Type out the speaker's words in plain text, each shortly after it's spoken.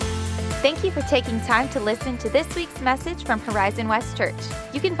Thank you for taking time to listen to this week's message from Horizon West Church.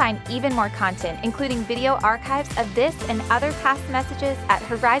 You can find even more content, including video archives of this and other past messages at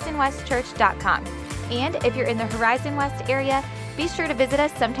horizonwestchurch.com. And if you're in the Horizon West area, be sure to visit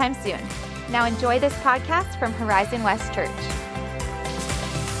us sometime soon. Now enjoy this podcast from Horizon West Church.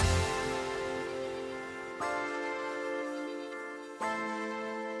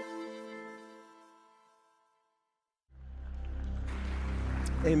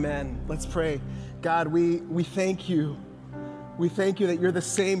 Amen. Let's pray. God, we thank you. We thank you that you're the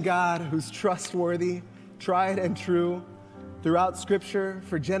same God who's trustworthy, tried and true throughout Scripture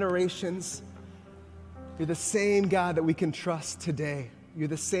for generations. You're the same God that we can trust today. You're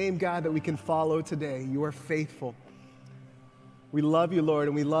the same God that we can follow today. You are faithful. We love you, Lord,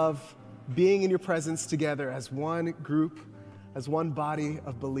 and we love being in your presence together as one group, as one body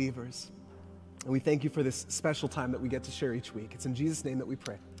of believers. And we thank you for this special time that we get to share each week. It's in Jesus' name that we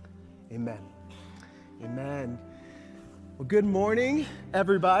pray. Amen. Amen. Well, good morning,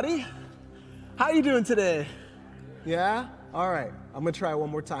 everybody. How are you doing today? Yeah? All right. I'm going to try it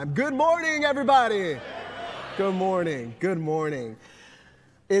one more time. Good morning, everybody. Good morning. Good morning.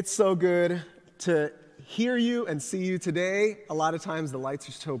 It's so good to hear you and see you today. A lot of times the lights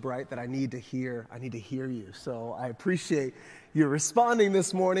are so bright that I need to hear you. So I appreciate you responding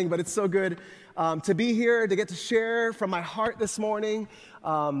this morning, but it's so good to be here, to get to share from my heart this morning.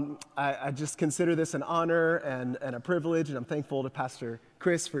 I just consider this an honor and a privilege, and I'm thankful to Pastor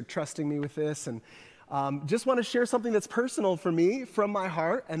Chris for trusting me with this. And just want to share something that's personal for me from my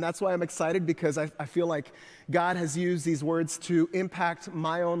heart, and that's why I'm excited, because I feel like God has used these words to impact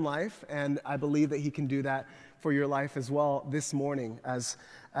my own life, and I believe that he can do that for your life as well this morning as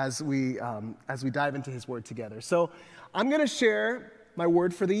we dive into his word together. So I'm going to share my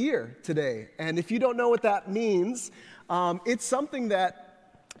word for the year today. And if you don't know what that means, it's something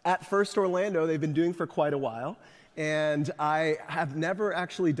that at First Orlando they've been doing for quite a while. And I have never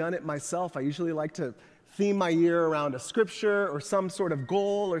actually done it myself. I usually like to theme my year around a scripture or some sort of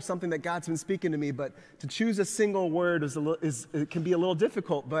goal or something that God's been speaking to me. But to choose a single word it can be a little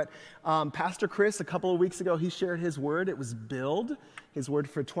difficult. But Pastor Chris, a couple of weeks ago, he shared his word. It was build. His word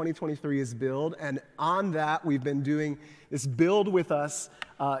for 2023 is build. And on that, we've been doing this Build With Us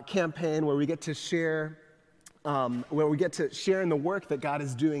campaign where we get to share in the work that God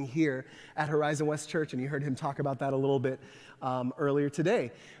is doing here at Horizon West Church. And you heard him talk about that a little bit earlier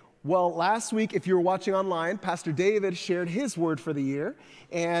today. Well, last week, if you were watching online, Pastor David shared his word for the year.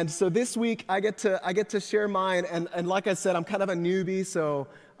 And so this week, I get to share mine. And like I said, I'm kind of a newbie,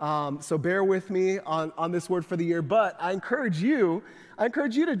 so bear with me on this word for the year. But I encourage you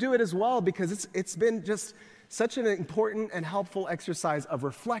to do it as well, because it's been just such an important and helpful exercise of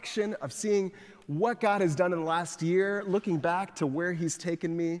reflection, of seeing what God has done in the last year, looking back to where he's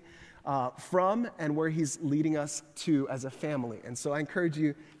taken me from and where he's leading us to as a family. And so I encourage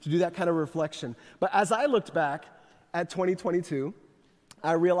you to do that kind of reflection. But as I looked back at 2022,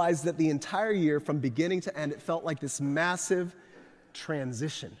 I realized that the entire year from beginning to end, it felt like this massive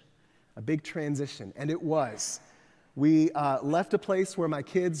transition, a big transition. And it was. We left a place where my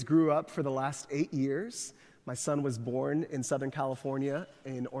kids grew up for the last 8 years. My son was born in Southern California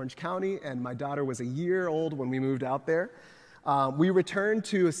in Orange County, and my daughter was a year old when we moved out there. We returned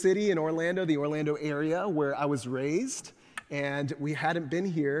to a city in Orlando, the Orlando area, where I was raised, and we hadn't been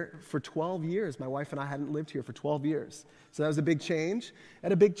here for 12 years. My wife and I hadn't lived here for 12 years. So that was a big change.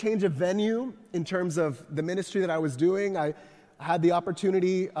 And a big change of venue in terms of the ministry that I was doing. I have the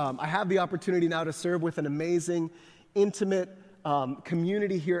opportunity now to serve with an amazing, intimate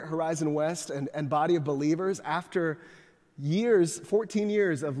community here at Horizon West and body of believers after 14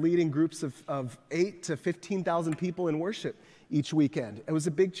 years of leading groups of 8 to 15,000 people in worship each weekend. It was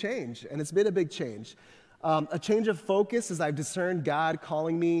a big change, and it's been a big change. A change of focus as I've discerned God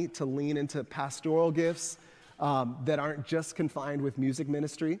calling me to lean into pastoral gifts that aren't just confined with music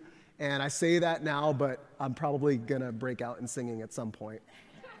ministry. And I say that now, but I'm probably going to break out in singing at some point.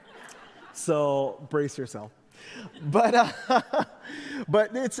 So brace yourself. But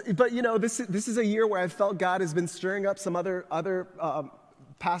you know, this is a year where I felt God has been stirring up some other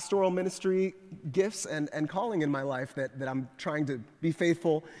pastoral ministry gifts and calling in my life that I'm trying to be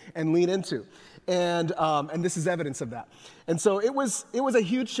faithful and lean into, and this is evidence of that. And so it was a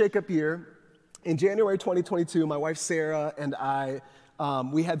huge shakeup year. In January 2022, my wife Sarah and I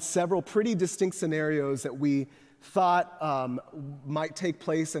we had several pretty distinct scenarios that we thought might take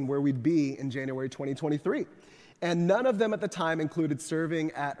place and where we'd be in January 2023. And none of them at the time included serving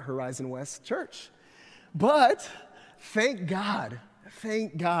at Horizon West Church. But thank God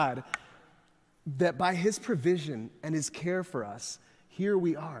that by his provision and his care for us, here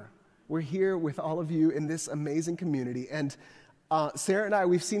we are. We're here with all of you in this amazing community. And Sarah and I,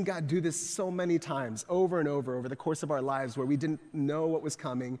 we've seen God do this so many times, over and over the course of our lives, where we didn't know what was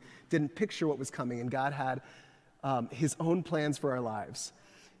coming, didn't picture what was coming, and God had his own plans for our lives.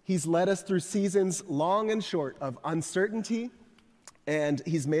 He's led us through seasons long and short of uncertainty, and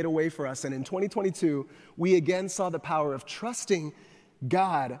he's made a way for us. And in 2022, we again saw the power of trusting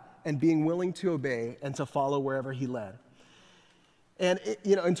God and being willing to obey and to follow wherever he led. And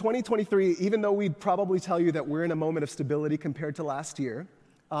in 2023, even though we'd probably tell you that we're in a moment of stability compared to last year,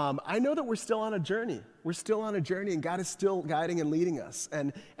 I know that we're still on a journey. We're still on a journey, and God is still guiding and leading us.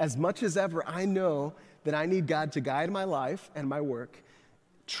 And as much as ever, I know that I need God to guide my life and my work,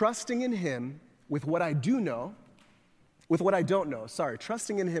 trusting in him with what I do know, with what I don't know.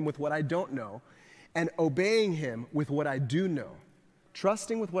 Trusting in him with what I don't know, and obeying him with what I do know.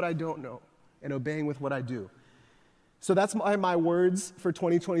 Trusting with what I don't know, and obeying with what I do. So that's my words for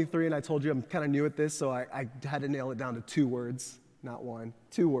 2023, and I told you I'm kind of new at this, so I had to nail it down to 2 words, not 1,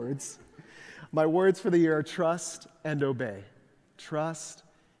 2 words. My words for the year are trust and obey. Trust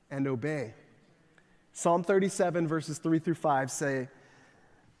and obey. Psalm 37, verses 3 through 5 say,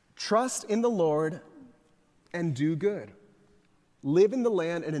 "Trust in the Lord and do good. Live in the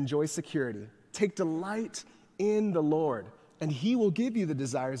land and enjoy security. Take delight in the Lord, and he will give you the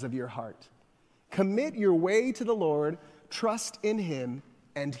desires of your heart. Commit your way to the Lord, trust in him,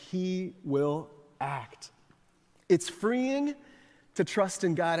 and he will act." It's freeing to trust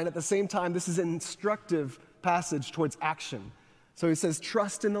in God, and at the same time, this is an instructive passage towards action. So he says,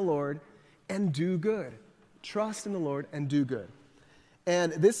 trust in the Lord and do good. Trust in the Lord and do good.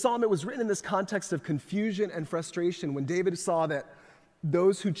 And this psalm, it was written in this context of confusion and frustration when David saw that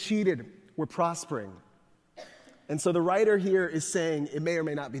those who cheated were prospering. And so the writer here is saying, it may or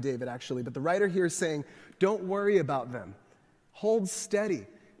may not be David actually, but the writer here is saying, don't worry about them. Hold steady.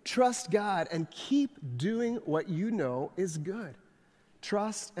 Trust God and keep doing what you know is good.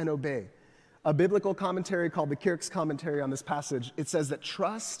 Trust and obey. A biblical commentary called the Kirk's Commentary on this passage, it says that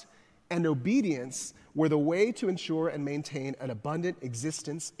trust and obedience were the way to ensure and maintain an abundant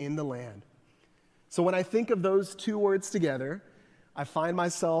existence in the land. So when I think of those 2 words together, I find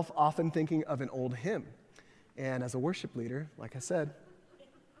myself often thinking of an old hymn. And as a worship leader, like I said,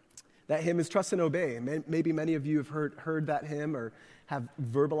 that hymn is Trust and Obey. And maybe many of you have heard that hymn or have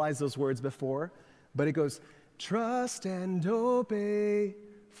verbalized those words before. But it goes, trust and obey,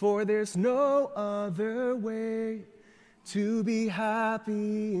 for there's no other way to be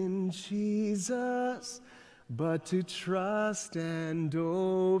happy in Jesus, but to trust and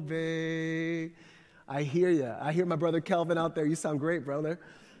obey. I hear you. I hear my brother Kelvin out there. You sound great, brother.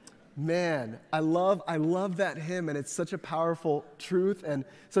 Man, I love that hymn, and it's such a powerful truth. And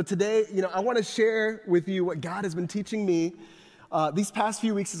so today, I want to share with you what God has been teaching me these past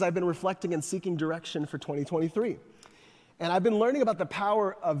few weeks as I've been reflecting and seeking direction for 2023. And I've been learning about the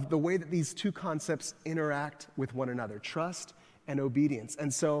power of the way that these 2 concepts interact with one another, trust and obedience.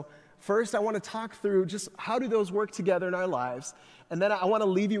 And so first, I want to talk through just how do those work together in our lives. And then I want to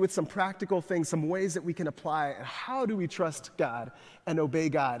leave you with some practical things, some ways that we can apply, and how do we trust God and obey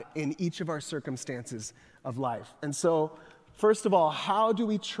God in each of our circumstances of life. And so, first of all, how do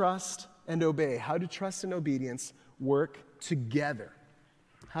we trust and obey? How do trust and obedience work together?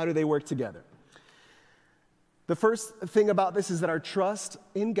 How do they work together? The first thing about this is that our trust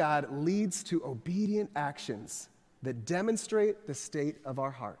in God leads to obedient actions that demonstrate the state of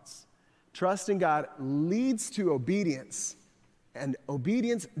our hearts. Trust in God leads to obedience, and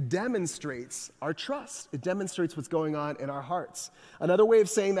obedience demonstrates our trust. It demonstrates what's going on in our hearts. Another way of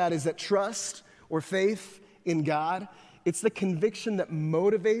saying that is that trust or faith in God, it's the conviction that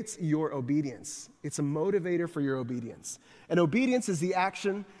motivates your obedience. It's a motivator for your obedience. And obedience is the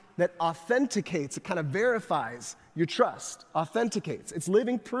action that authenticates, it kind of verifies your trust, authenticates. It's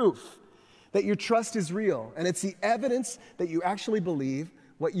living proof that your trust is real, and it's the evidence that you actually believe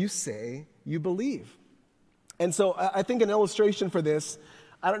what you say you believe. And so I think an illustration for this,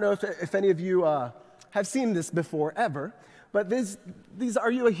 I don't know if any of you have seen this before ever, but these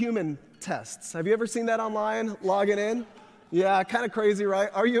Are You a Human tests. Have you ever seen that online, logging in? Yeah, kind of crazy, right?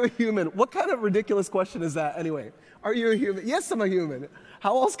 Are you a human? What kind of ridiculous question is that anyway? Are you a human? Yes, I'm a human.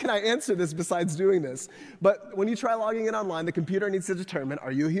 How else can I answer this besides doing this? But when you try logging in online, the computer needs to determine,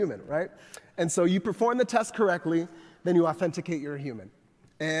 are you a human, right? And so you perform the test correctly, then you authenticate you're a human.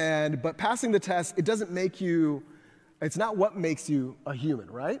 But passing the test, it doesn't make you, it's not what makes you a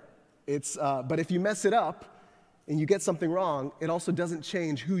human, right? But if you mess it up and you get something wrong, it also doesn't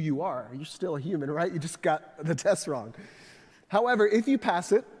change who you are. You're still a human, right? You just got the test wrong. However, if you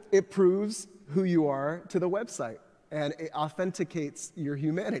pass it, it proves who you are to the website. and it authenticates your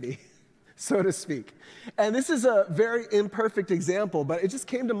humanity, so to speak. And this is a very imperfect example, but it just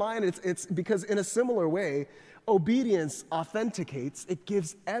came to mind. It's because in a similar way, obedience authenticates, it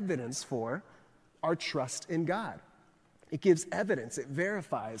gives evidence for our trust in God. It gives evidence, it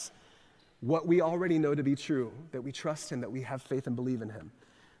verifies what we already know to be true, that we trust him, that we have faith and believe in him.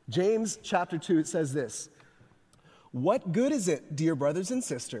 James chapter 2, it says this: "What good is it, dear brothers and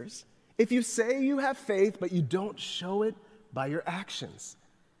sisters, if you say you have faith, but you don't show it by your actions?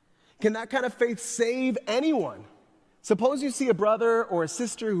 Can that kind of faith save anyone? Suppose you see a brother or a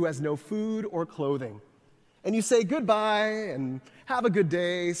sister who has no food or clothing, and you say goodbye and have a good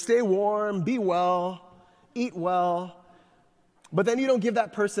day, stay warm, be well, eat well, but then you don't give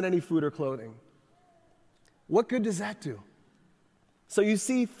that person any food or clothing. What good does that do?" So you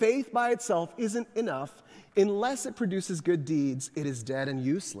see, faith by itself isn't enough. Unless it produces good deeds, it is dead and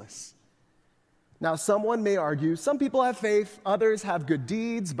useless. Now, someone may argue, some people have faith, others have good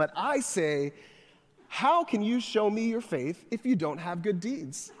deeds, but I say, how can you show me your faith if you don't have good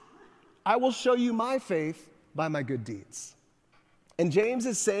deeds? I will show you my faith by my good deeds. And James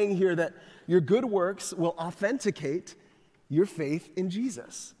is saying here that your good works will authenticate your faith in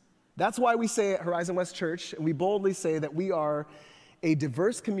Jesus. That's why we say at Horizon West Church, and we boldly say that we are a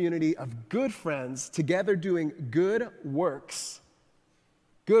diverse community of good friends together doing good works,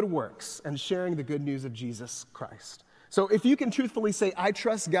 and sharing the good news of Jesus Christ. So if you can truthfully say, I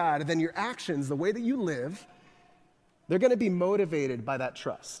trust God, then your actions, the way that you live, they're going to be motivated by that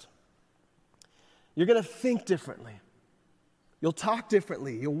trust. You're going to think differently. You'll talk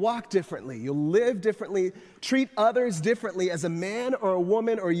differently. You'll walk differently. You'll live differently. Treat others differently as a man or a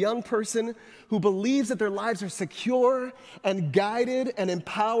woman or a young person who believes that their lives are secure and guided and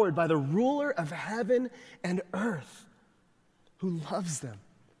empowered by the ruler of heaven and earth who loves them.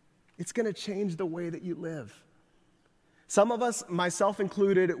 It's going to change the way that you live. Some of us, myself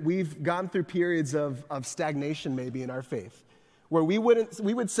included, we've gone through periods of stagnation maybe in our faith, where we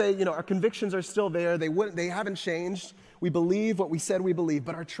would say, our convictions are still there. They haven't changed. We believe what we said we believe,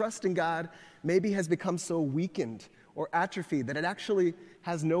 but our trust in God maybe has become so weakened or atrophied that it actually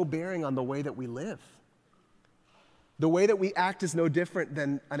has no bearing on the way that we live. The way that we act is no different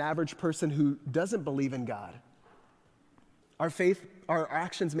than an average person who doesn't believe in God. Our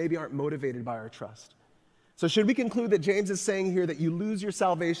actions maybe aren't motivated by our trust. So should we conclude that James is saying here that you lose your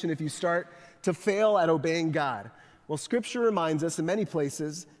salvation if you start to fail at obeying God? Well, Scripture reminds us in many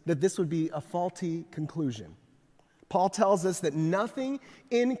places that this would be a faulty conclusion. Paul tells us that nothing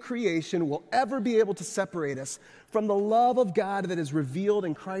in creation will ever be able to separate us from the love of God that is revealed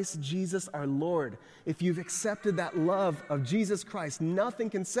in Christ Jesus our Lord. If you've accepted that love of Jesus Christ, nothing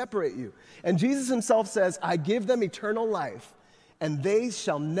can separate you. And Jesus himself says, I give them eternal life, and they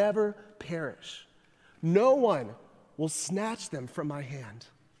shall never perish. No one will snatch them from my hand.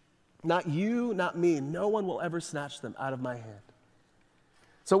 Not you, not me. No one will ever snatch them out of my hand.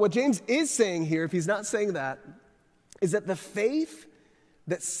 So what James is saying here, if he's not saying that, is that the faith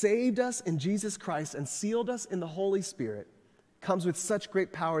that saved us in Jesus Christ and sealed us in the Holy Spirit comes with such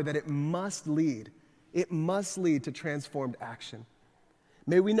great power that it must lead to transformed action.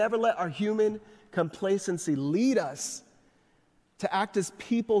 May we never let our human complacency lead us to act as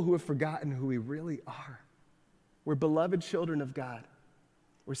people who have forgotten who we really are. We're beloved children of God.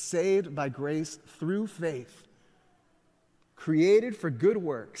 We're saved by grace through faith, created for good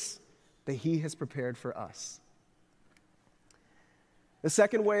works that he has prepared for us. The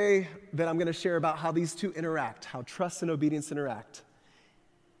second way that I'm going to share about how these two interact, how trust and obedience interact,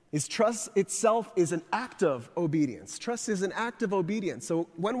 is trust itself is an act of obedience. Trust is an act of obedience. So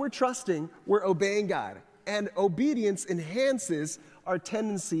when we're trusting, we're obeying God. And obedience enhances our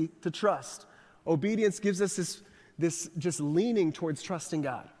tendency to trust. Obedience gives us this just leaning towards trusting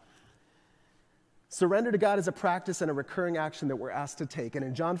God. Surrender to God is a practice and a recurring action that we're asked to take. And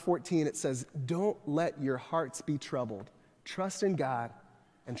in John 14, it says, don't let your hearts be troubled. Trust in God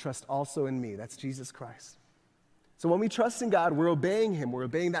and trust also in me. That's Jesus Christ. So when we trust in God, we're obeying him. We're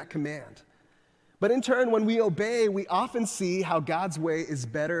obeying that command. But in turn, when we obey, we often see how God's way is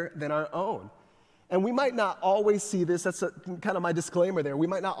better than our own. And we might not always see this. That's kind of my disclaimer there. We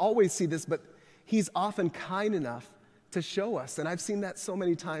might not always see this, but he's often kind enough to show us. And I've seen that so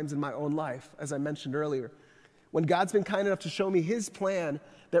many times in my own life, as I mentioned earlier. When God's been kind enough to show me his plan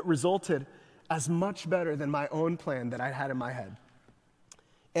that resulted as much better than my own plan that I had in my head.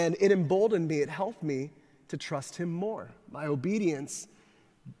 And it emboldened me, it helped me to trust him more. My obedience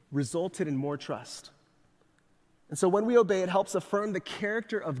resulted in more trust. And so when we obey, it helps affirm the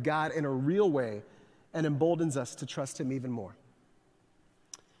character of God in a real way and emboldens us to trust him even more.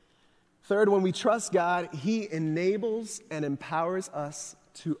 Third, when we trust God, he enables and empowers us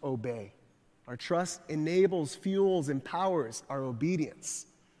to obey. Our trust enables, fuels, empowers our obedience.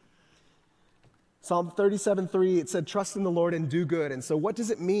 Psalm 37:3, it said, trust in the Lord and do good. And so what does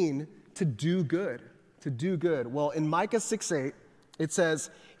it mean to do good? To do good. Well, in Micah 6:8, it says,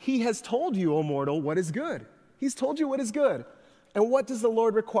 he has told you, O mortal, what is good. He's told you what is good. And what does the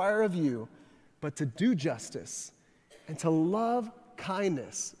Lord require of you? But to do justice and to love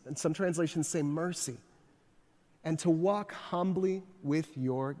kindness, and some translations say mercy, and to walk humbly with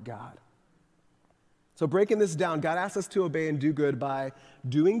your God. So breaking this down, God asks us to obey and do good by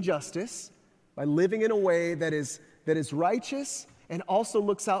doing justice, by living in a way that is righteous and also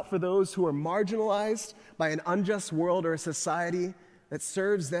looks out for those who are marginalized by an unjust world or a society that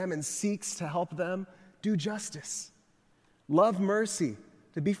serves them and seeks to help them. Do justice. Love mercy,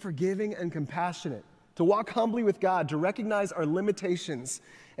 to be forgiving and compassionate, to walk humbly with God, to recognize our limitations,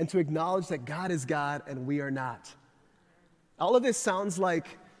 and to acknowledge that God is God and we are not. All of this sounds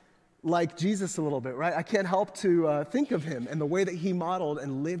like Jesus a little bit, right? I can't help to think of him and the way that he modeled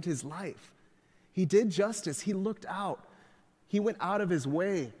and lived his life. He did justice. He looked out. He went out of his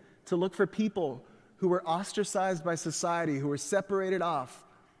way to look for people who were ostracized by society, who were separated off,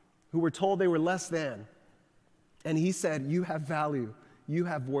 who were told they were less than. And he said, you have value, you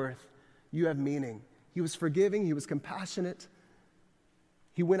have worth, you have meaning. He was forgiving, he was compassionate.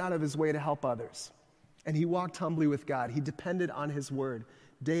 He went out of his way to help others. And he walked humbly with God. He depended on his word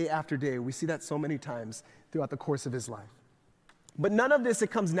day after day. We see that so many times throughout the course of his life. But none of this,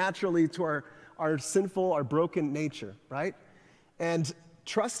 it comes naturally to our sinful, our broken nature, right? And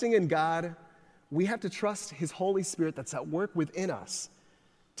trusting in God, we have to trust his Holy Spirit that's at work within us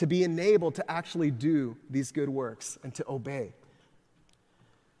to be enabled to actually do these good works and to obey.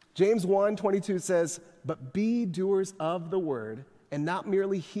 James 1:22 says, but be doers of the word and not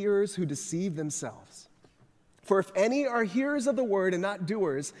merely hearers who deceive themselves. For if any are hearers of the word and not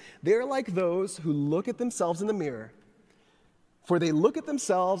doers, they're like those who look at themselves in the mirror. For they look at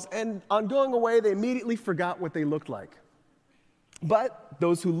themselves, and on going away, they immediately forgot what they looked like. But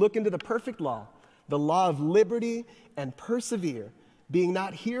those who look into the perfect law, the law of liberty, and persevere, being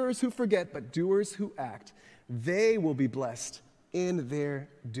not hearers who forget, but doers who act, they will be blessed in their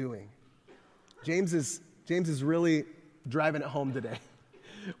doing. James is really driving it home today.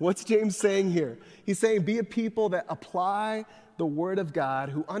 What's James saying here? He's saying be a people that apply the word of God,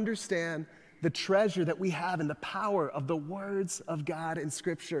 who understand the treasure that we have in the power of the words of God in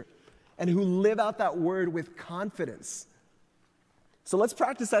Scripture, and who live out that word with confidence. So let's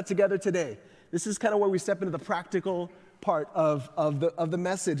practice that together today. This is kind of where we step into the practical part of the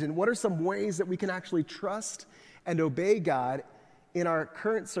message. And what are some ways that we can actually trust and obey God in our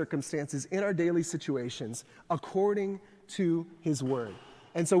current circumstances, in our daily situations, according to his word?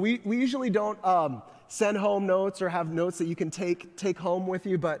 And so we usually don't send home notes or have notes that you can take home with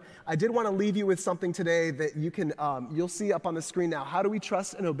you, but I did want to leave you with something today that you can you'll see up on the screen now. How do we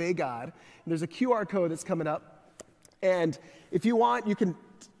trust and obey God? And there's a QR code that's coming up, and if you want, you can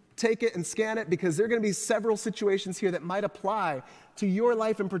take it and scan it, because there are going to be several situations here that might apply to your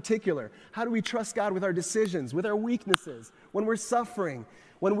life in particular. How do we trust God with our decisions, with our weaknesses, when we're suffering,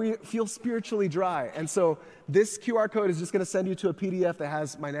 when we feel spiritually dry? And so this QR code is just going to send you to a PDF that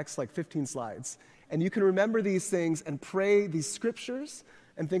has my next 15 slides. And you can remember these things and pray these scriptures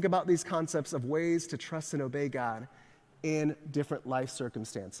and think about these concepts of ways to trust and obey God in different life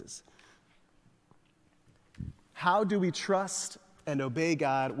circumstances. How do we trust and obey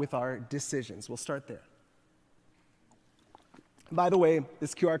God with our decisions? We'll start there. By the way,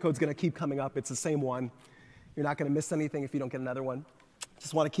 this QR code is going to keep coming up. It's the same one. You're not going to miss anything if you don't get another one.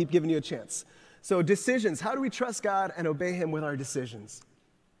 Just want to keep giving you a chance. So decisions. How do we trust God and obey him with our decisions?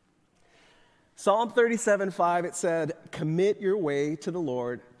 Psalm 37:5, it said, commit your way to the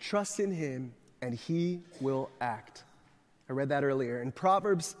Lord, trust in him, and he will act. I read that earlier. In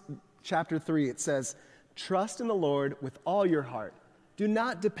Proverbs chapter 3, it says, trust in the Lord with all your heart. Do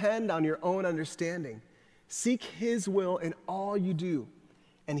not depend on your own understanding. Seek his will in all you do,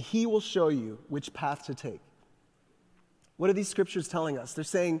 and he will show you which path to take. What are these scriptures telling us? They're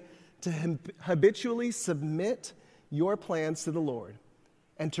saying to habitually submit your plans to the Lord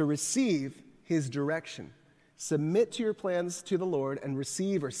and to receive his direction. Submit to your plans to the Lord and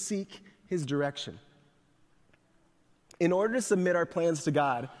receive or seek his direction. In order to submit our plans to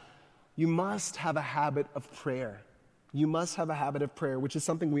God, you must have a habit of prayer. You must have a habit of prayer, which is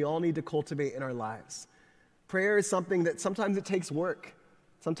something we all need to cultivate in our lives. Prayer is something that sometimes it takes work.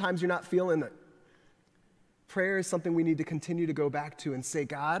 Sometimes you're not feeling it. Prayer is something we need to continue to go back to and say,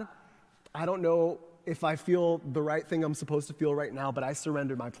 God, I don't know if I feel the right thing I'm supposed to feel right now, but I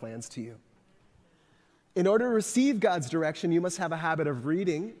surrender my plans to you. In order to receive God's direction, you must have a habit of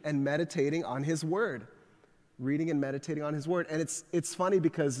reading and meditating on his word. Reading and meditating on his word. And it's funny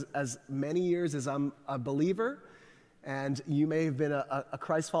because as many years as I'm a believer, and you may have been a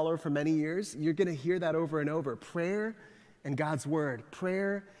Christ follower for many years, you're going to hear that over and over. Prayer and God's word.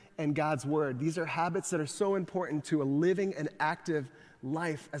 Prayer and God's word. These are habits that are so important to a living and active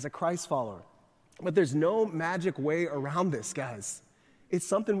life as a Christ follower. But there's no magic way around this, guys. It's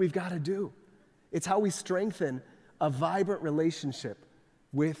something we've got to do. It's how we strengthen a vibrant relationship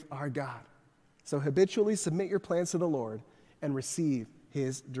with our God. So habitually submit your plans to the Lord and receive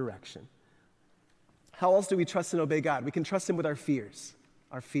his direction. How else do we trust and obey God? We can trust him with our fears.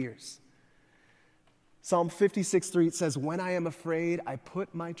 Our fears. Psalm 56:3 says, when I am afraid, I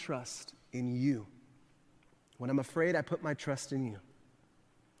put my trust in you. When I'm afraid, I put my trust in you.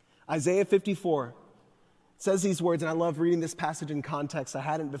 Isaiah 54 says these words, and I love reading this passage in context. I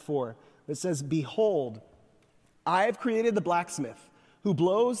hadn't before. It says, behold, I have created the blacksmith who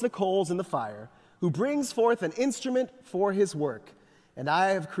blows the coals in the fire, who brings forth an instrument for his work. And I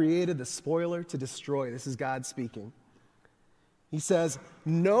have created the spoiler to destroy. This is God speaking. He says,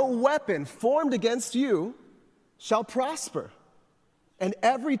 no weapon formed against you shall prosper, and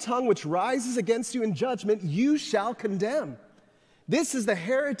every tongue which rises against you in judgment you shall condemn. This is the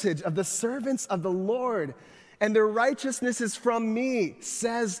heritage of the servants of the Lord, and their righteousness is from me,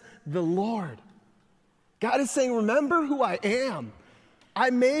 says the Lord. God is saying, remember who I am. I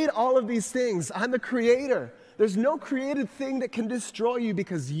made all of these things. I'm the creator. There's no created thing that can destroy you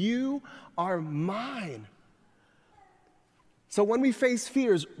because you are mine. So when we face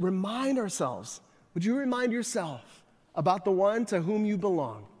fears, remind ourselves, would you remind yourself about the one to whom you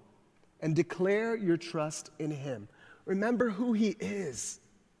belong and declare your trust in him. Remember who he is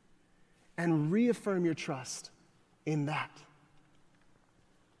and reaffirm your trust in that.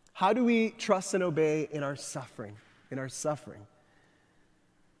 How do we trust and obey in our suffering?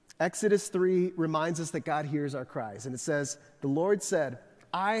 Exodus 3 reminds us that God hears our cries. And it says, the Lord said,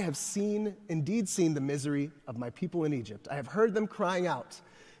 I have indeed seen the misery of my people in Egypt. I have heard them crying out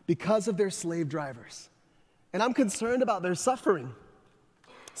because of their slave drivers. And I'm concerned about their suffering.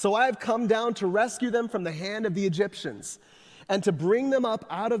 So I have come down to rescue them from the hand of the Egyptians and to bring them up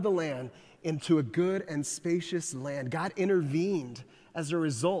out of the land into a good and spacious land. God intervened as a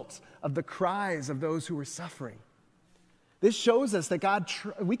result of the cries of those who were suffering. This shows us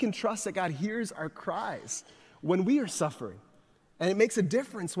that we can trust that God hears our cries when we are suffering. And it makes a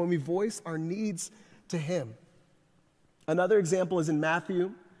difference when we voice our needs to him. Another example is in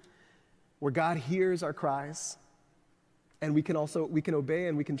Matthew, where God hears our cries. And we can obey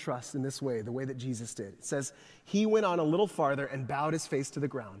and we can trust in this way, the way that Jesus did. It says, he went on a little farther and bowed his face to the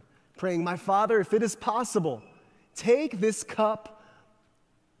ground, praying, my Father, if it is possible, take this cup,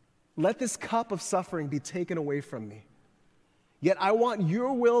 let this cup of suffering be taken away from me. Yet I want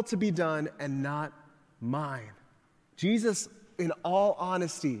your will to be done and not mine. Jesus, in all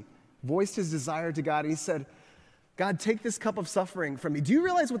honesty, voiced his desire to God. And he said, God, take this cup of suffering from me. Do you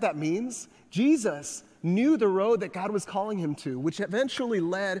realize what that means? Jesus knew the road that God was calling him to, which eventually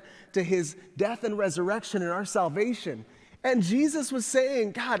led to his death and resurrection and our salvation. And Jesus was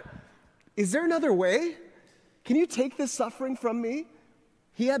saying, God, is there another way? Can you take this suffering from me?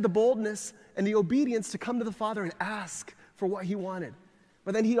 He had the boldness and the obedience to come to the Father and ask for what he wanted.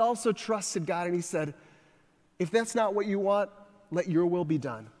 But then he also trusted God and he said, if that's not what you want, let your will be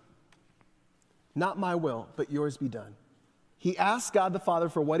done. Not my will, but yours be done. He asked God the Father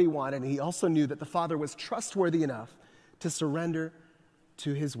for what he wanted, and he also knew that the Father was trustworthy enough to surrender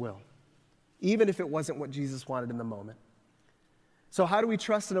to his will, even if it wasn't what Jesus wanted in the moment. So how do we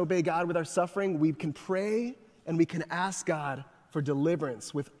trust and obey God with our suffering? We can pray and we can ask God for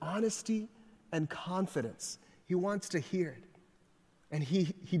deliverance with honesty and confidence. He wants to hear it. And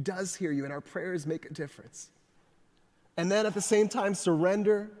he does hear you, and our prayers make a difference. And then at the same time,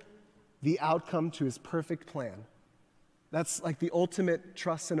 surrender the outcome to his perfect plan. That's like the ultimate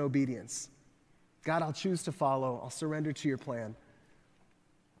trust and obedience. God, I'll choose to follow. I'll surrender to your plan.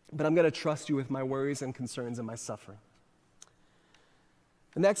 But I'm going to trust you with my worries and concerns and my suffering.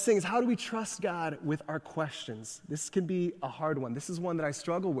 The next thing is, how do we trust God with our questions? This can be a hard one. This is one that I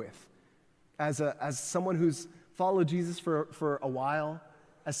struggle with. As someone who's followed Jesus for a while,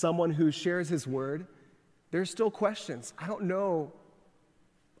 as someone who shares his word, there's still questions. I don't know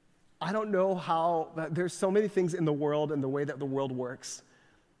how, there's so many things in the world and the way that the world works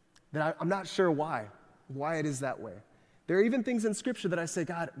that I'm not sure why it is that way. There are even things in Scripture that I say,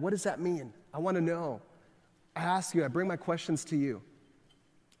 God, what does that mean? I want to know. I ask you, I bring my questions to you.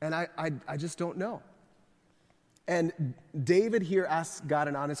 And I just don't know. And David here asks God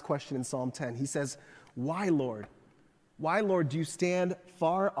an honest question in Psalm 10. He says, "Why, Lord? Why, Lord, do you stand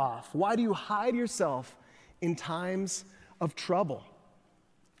far off? Why do you hide yourself in times of trouble?"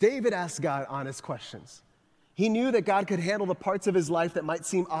 David asked God honest questions. He knew that God could handle the parts of his life that might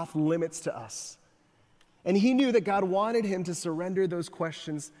seem off limits to us. And he knew that God wanted him to surrender those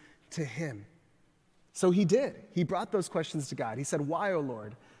questions to him. So he did. He brought those questions to God. He said, "Why, O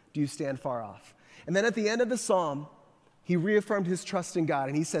Lord, do you stand far off?" And then at the end of the psalm, he reaffirmed his trust in God.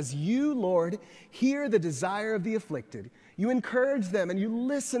 And he says, "You, Lord, hear the desire of the afflicted. You encourage them and you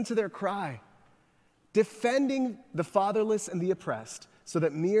listen to their cry, defending the fatherless and the oppressed, so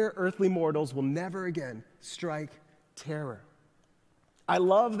that mere earthly mortals will never again strike terror." I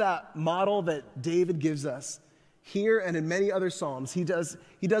love that model that David gives us here and in many other psalms. He does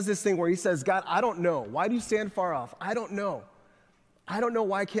this thing where he says, "God, I don't know. Why do you stand far off? I don't know. I don't know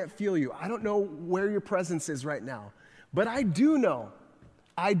why I can't feel you. I don't know where your presence is right now. But I do know.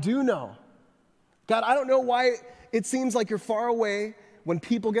 I do know. God, I don't know why it seems like you're far away when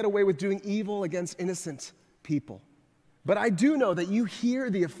people get away with doing evil against innocent people. But I do know that you hear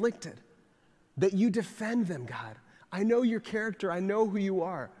the afflicted, that you defend them, God. I know your character. I know who you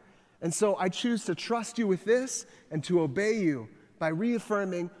are. And so I choose to trust you with this and to obey you by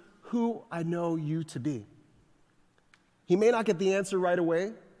reaffirming who I know you to be." He may not get the answer right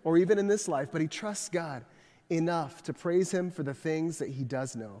away or even in this life, but he trusts God enough to praise him for the things that he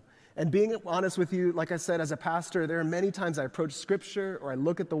does know. And being honest with you, like I said, as a pastor, there are many times I approach Scripture or I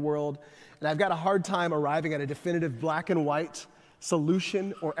look at the world, and I've got a hard time arriving at a definitive black and white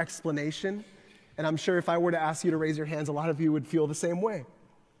solution or explanation. And I'm sure if I were to ask you to raise your hands, a lot of you would feel the same way.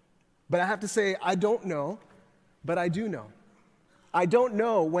 But I have to say, I don't know, but I do know. I don't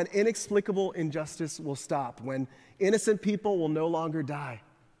know when inexplicable injustice will stop, when innocent people will no longer die,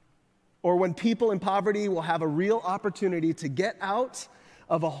 or when people in poverty will have a real opportunity to get out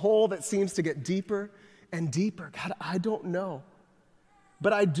of a hole that seems to get deeper and deeper. God, I don't know.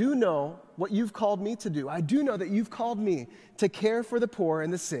 But I do know what you've called me to do. I do know that you've called me to care for the poor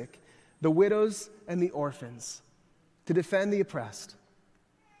and the sick, the widows and the orphans, to defend the oppressed.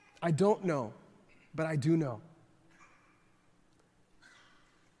 I don't know, but I do know.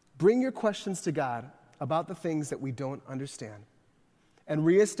 Bring your questions to God about the things that we don't understand, and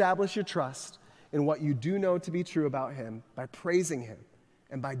reestablish your trust in what you do know to be true about him by praising him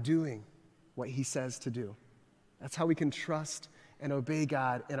and by doing what he says to do. That's how we can trust and obey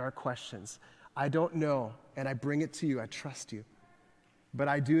God in our questions. I don't know, and I bring it to you. I trust you. But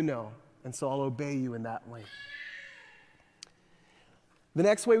I do know, and so I'll obey you in that way. The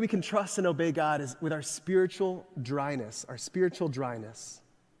next way we can trust and obey God is with our spiritual dryness,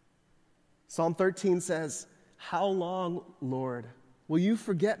 Psalm 13 says, "How long, Lord, will you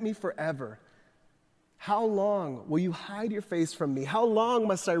forget me forever? How long will you hide your face from me? How long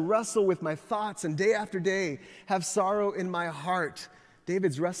must I wrestle with my thoughts and day after day have sorrow in my heart?"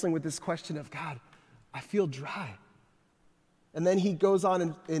 David's wrestling with this question of, God, I feel dry. And then he goes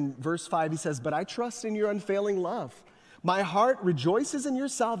on in verse 5, he says, "But I trust in your unfailing love. My heart rejoices in your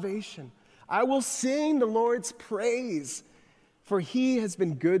salvation. I will sing the Lord's praise, for he has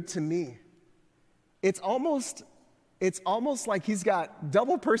been good to me." It's almost like he's got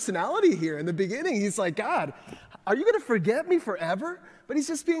double personality here in the beginning. He's like, God, are you going to forget me forever? But he's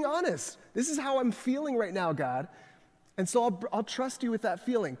just being honest. This is how I'm feeling right now, God. And so I'll trust you with that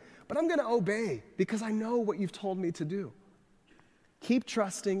feeling. But I'm going to obey because I know what you've told me to do. Keep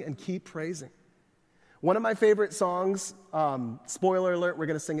trusting and keep praising. One of my favorite songs, spoiler alert, we're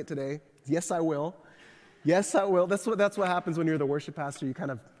going to sing it today. Yes, I will. Yes, I will. That's what happens when you're the worship pastor. You kind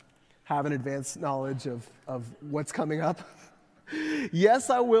of have an advanced knowledge of what's coming up. "Yes,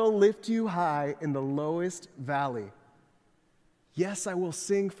 I will lift you high in the lowest valley. Yes, I will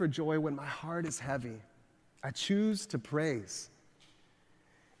sing for joy when my heart is heavy. I choose to praise."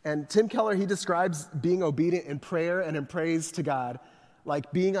 And Tim Keller, he describes being obedient in prayer and in praise to God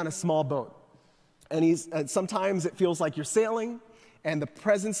like being on a small boat. And sometimes it feels like you're sailing, and the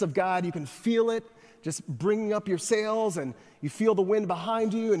presence of God, you can feel it just bringing up your sails, and you feel the wind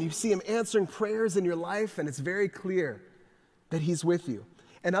behind you, and you see him answering prayers in your life, and it's very clear that he's with you.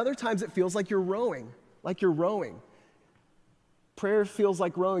 And other times it feels like you're rowing. Prayer feels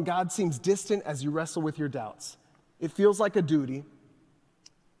like rowing. God seems distant as you wrestle with your doubts. It feels like a duty.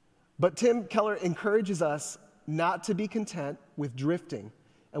 But Tim Keller encourages us not to be content with drifting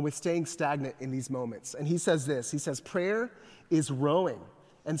and with staying stagnant in these moments. And he says this, he says, prayer is rowing.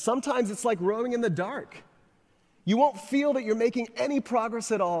 And sometimes it's like rowing in the dark. You won't feel that you're making any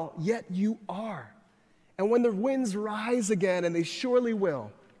progress at all, yet you are. And when the winds rise again, and they surely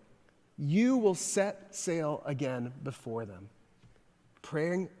will, you will set sail again before them.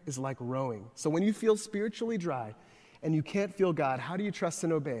 Praying is like rowing. So when you feel spiritually dry and you can't feel God, how do you trust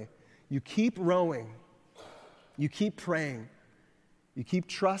and obey? You keep rowing. You keep praying. You keep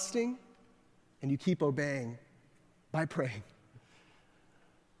trusting, and you keep obeying by praying.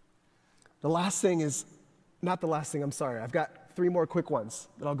 The last thing is, not the last thing, I'm sorry. I've got 3 more quick ones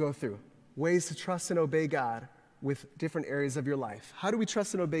that I'll go through. Ways to trust and obey God with different areas of your life. How do we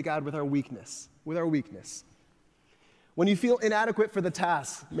trust and obey God with our weakness? With our weakness. When you feel inadequate for the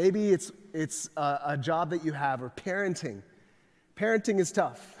task, maybe it's a job that you have, or parenting. Parenting is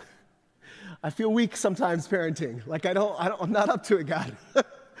tough. I feel weak sometimes parenting. Like I'm not up to it, God.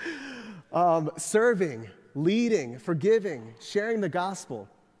 Serving, leading, forgiving, sharing the gospel.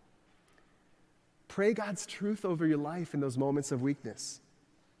 Pray God's truth over your life in those moments of weakness.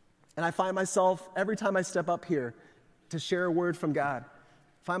 And I find myself, every time I step up here to share a word from God,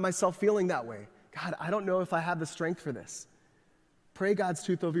 find myself feeling that way. God, I don't know if I have the strength for this. Pray God's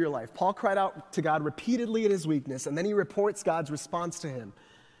truth over your life. Paul cried out to God repeatedly in his weakness, and then he reports God's response to him.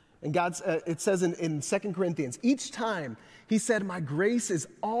 And it says in 2 Corinthians, each time he said, my grace is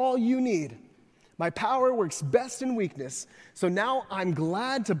all you need. My power works best in weakness. So now I'm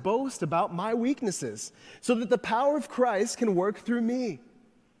glad to boast about my weaknesses, so that the power of Christ can work through me.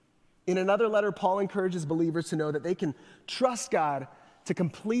 In another letter, Paul encourages believers to know that they can trust God to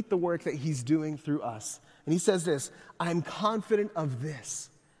complete the work that he's doing through us. And he says this, I'm confident of this,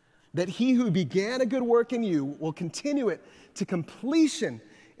 that he who began a good work in you will continue it to completion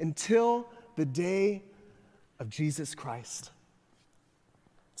until the day of Jesus Christ.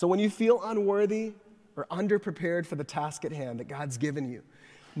 So when you feel unworthy or underprepared for the task at hand that God's given you,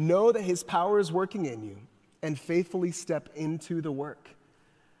 know that his power is working in you, and faithfully step into the work.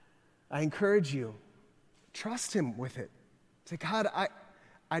 I encourage you, trust him with it. Say, God,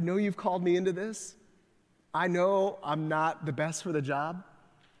 I know you've called me into this. I know I'm not the best for the job,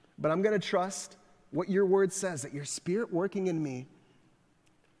 but I'm going to trust what your word says, that your spirit working in me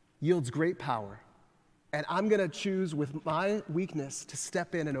yields great power. And I'm going to choose with my weakness to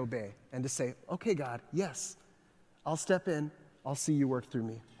step in and obey and to say, okay, God, yes, I'll step in. I'll see you work through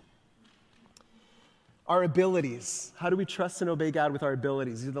me. Our abilities. How do we trust and obey God with our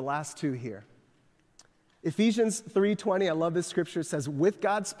abilities? These are the last 2 here. Ephesians 3:20, I love this scripture, says, with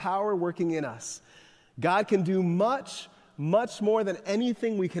God's power working in us, God can do much, much more than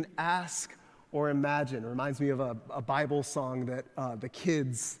anything we can ask or imagine. It reminds me of a Bible song that the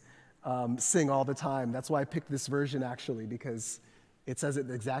kids sing all the time. That's why I picked this version, actually, because it says it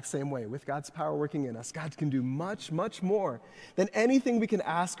the exact same way. With God's power working in us, God can do much, much more than anything we can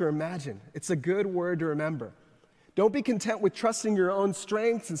ask or imagine. It's a good word to remember. Don't be content with trusting your own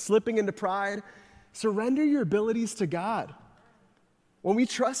strengths and slipping into pride. Surrender your abilities to God. When we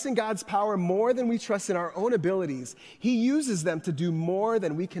trust in God's power more than we trust in our own abilities, he uses them to do more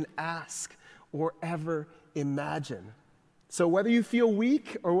than we can ask or ever imagine. So whether you feel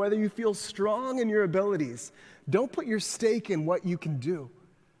weak or whether you feel strong in your abilities, don't put your stake in what you can do.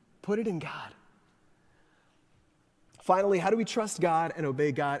 Put it in God. Finally, how do we trust God and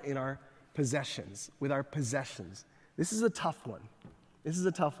obey God in our possessions, with our possessions? This is a tough one.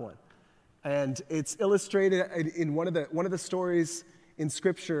 And it's illustrated in one of the stories in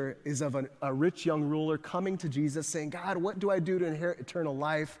Scripture is of a rich young ruler coming to Jesus saying, God, what do I do to inherit eternal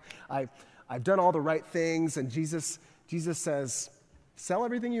life? I've done all the right things. And Jesus says, sell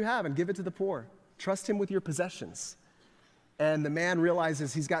everything you have and give it to the poor. Trust him with your possessions. And the man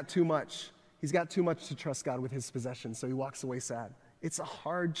realizes he's got too much. He's got too much to trust God with his possessions, so he walks away sad. It's a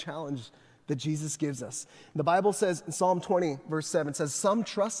hard challenge that Jesus gives us. The Bible says in Psalm 20, verse 7, it says, some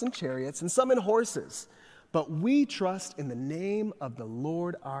trust in chariots and some in horses, but we trust in the name of the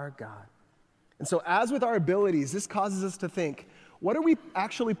Lord our God. And so as with our abilities, this causes us to think, what are we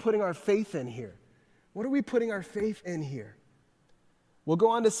actually putting our faith in here? What are we putting our faith in here? We'll go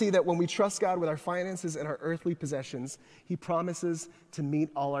on to see that when we trust God with our finances and our earthly possessions, he promises to meet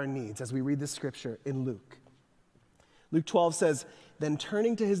all our needs, as we read this scripture in Luke. Luke 12 says, then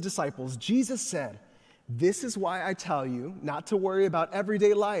turning to his disciples, Jesus said, this is why I tell you not to worry about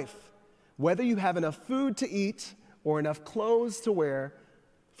everyday life, whether you have enough food to eat or enough clothes to wear,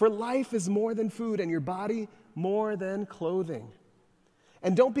 for life is more than food and your body more than clothing.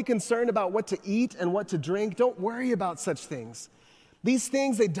 And don't be concerned about what to eat and what to drink. Don't worry about such things. These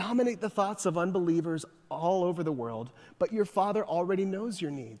things, they dominate the thoughts of unbelievers all over the world, but your Father already knows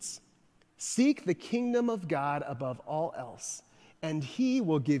your needs. Seek the kingdom of God above all else, and he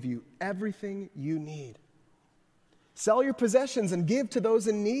will give you everything you need. Sell your possessions and give to those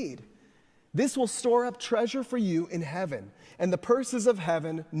in need. This will store up treasure for you in heaven, and the purses of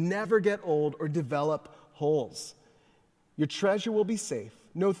heaven never get old or develop holes. Your treasure will be safe.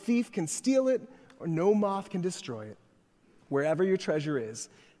 No thief can steal it, or no moth can destroy it. Wherever your treasure is,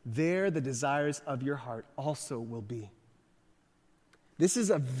 there the desires of your heart also will be. This is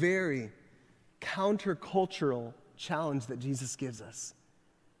a very countercultural challenge that Jesus gives us.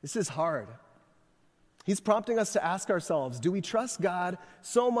 This is hard. He's prompting us to ask ourselves, do we trust God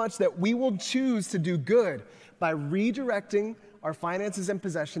so much that we will choose to do good by redirecting our finances and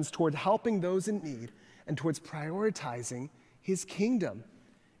possessions toward helping those in need and towards prioritizing his kingdom?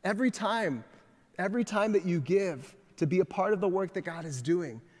 Every time that you give to be a part of the work that God is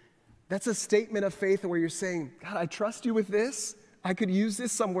doing, that's a statement of faith where you're saying, God, I trust you with this. I could use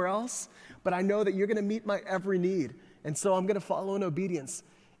this somewhere else, but I know that you're going to meet my every need. And so I'm going to follow in obedience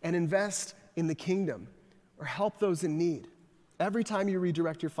and invest in the kingdom or help those in need. Every time you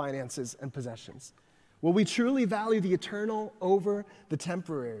redirect your finances and possessions, will we truly value the eternal over the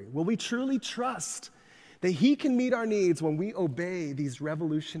temporary? Will we truly trust that he can meet our needs when we obey these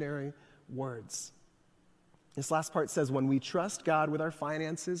revolutionary words? This last part says, when we trust God with our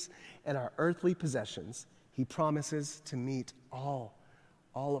finances and our earthly possessions, he promises to meet all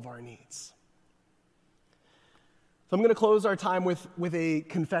of our needs. So I'm going to close our time with a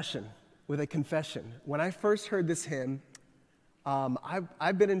confession. When I first heard this hymn,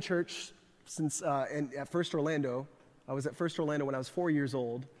 I've been in church since at First Orlando. I was at First Orlando when I was 4 years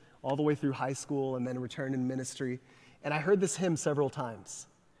old, all the way through high school and then returned in ministry. And I heard this hymn several times.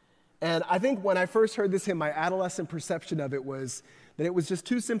 And I think when I first heard this hymn, my adolescent perception of it was that it was just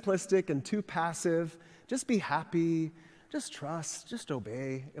too simplistic and too passive. Just be happy, just trust, just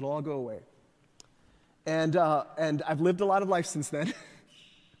obey. It'll all go away. And I've lived a lot of life since then.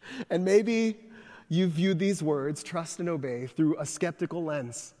 And maybe you viewed these words, trust and obey, through a skeptical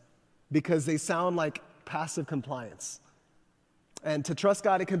lens because they sound like passive compliance. And to trust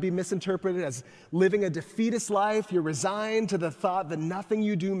God, it can be misinterpreted as living a defeatist life. You're resigned to the thought that nothing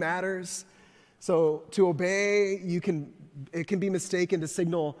you do matters. So to obey, it can be mistaken to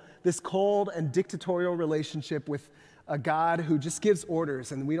signal this cold and dictatorial relationship with a God who just gives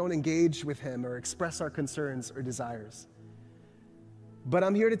orders and we don't engage with him or express our concerns or desires. But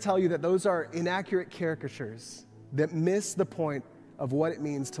I'm here to tell you that those are inaccurate caricatures that miss the point of what it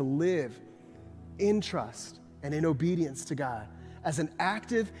means to live in trust and in obedience to God as an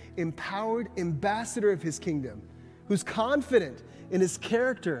active, empowered ambassador of his kingdom who's confident in his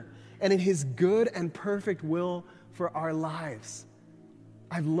character and in his good and perfect will for our lives.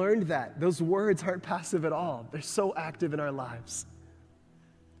 I've learned that those words aren't passive at all. They're so active in our lives.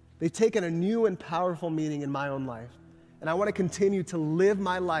 They've taken a new and powerful meaning in my own life. And I want to continue to live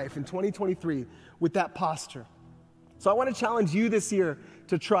my life in 2023 with that posture. So I want to challenge you this year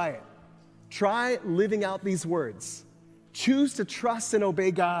to try it. Try living out these words. Choose to trust and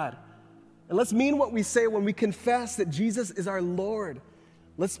obey God. And let's mean what we say when we confess that Jesus is our Lord.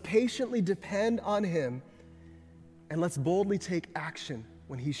 Let's patiently depend on him. And let's boldly take action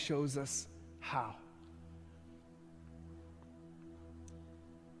when he shows us how.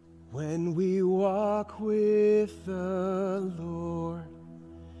 When we walk with the Lord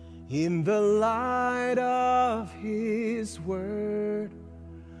in the light of his word,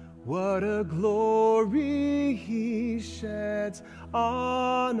 what a glory he sheds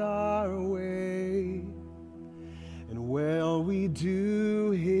on our way. And while we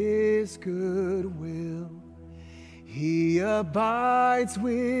do his good will, he abides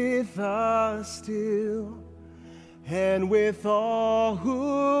with us still. And with all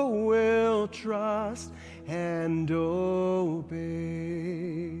who will trust and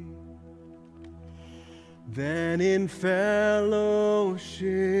obey. Then in fellowship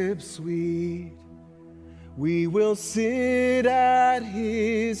sweet, we will sit at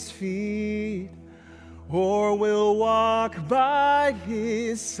his feet, or will walk by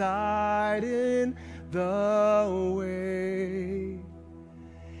his side in the way.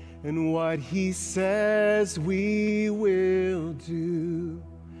 And what he says we will do.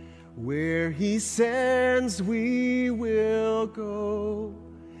 Where he sends we will go.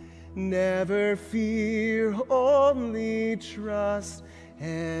 Never fear, only trust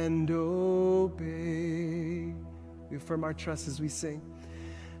and obey. We affirm our trust as we sing.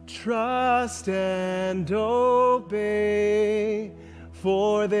 Trust and obey,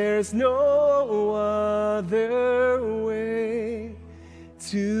 for there's no other way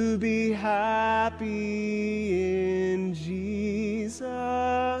to be happy in Jesus,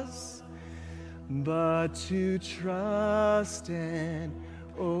 but to trust and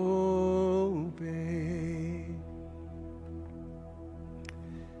obey.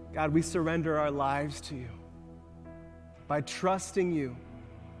 God, we surrender our lives to you by trusting you,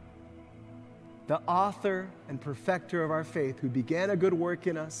 the author and perfecter of our faith, who began a good work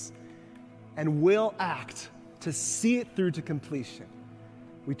in us and will act to see it through to completion.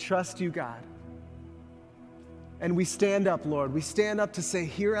 We trust you, God. And we stand up, Lord. We stand up to say,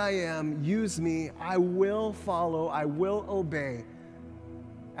 here I am, use me. I will follow, I will obey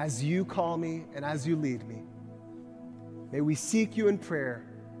as you call me and as you lead me. May we seek you in prayer.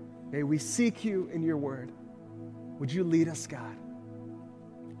 May we seek you in your word. Would you lead us, God?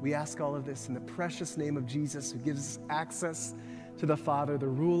 We ask all of this in the precious name of Jesus, who gives us access to the Father, the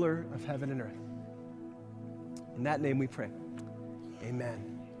ruler of heaven and earth. In that name we pray.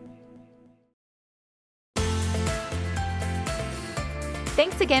 Amen.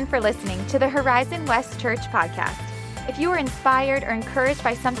 Thanks again for listening to the Horizon West Church podcast. If you were inspired or encouraged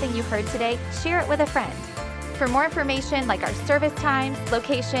by something you heard today, share it with a friend. For more information like our service times,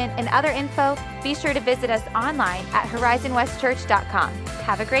 location, and other info, be sure to visit us online at horizonwestchurch.com.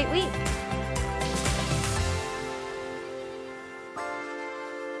 Have a great week.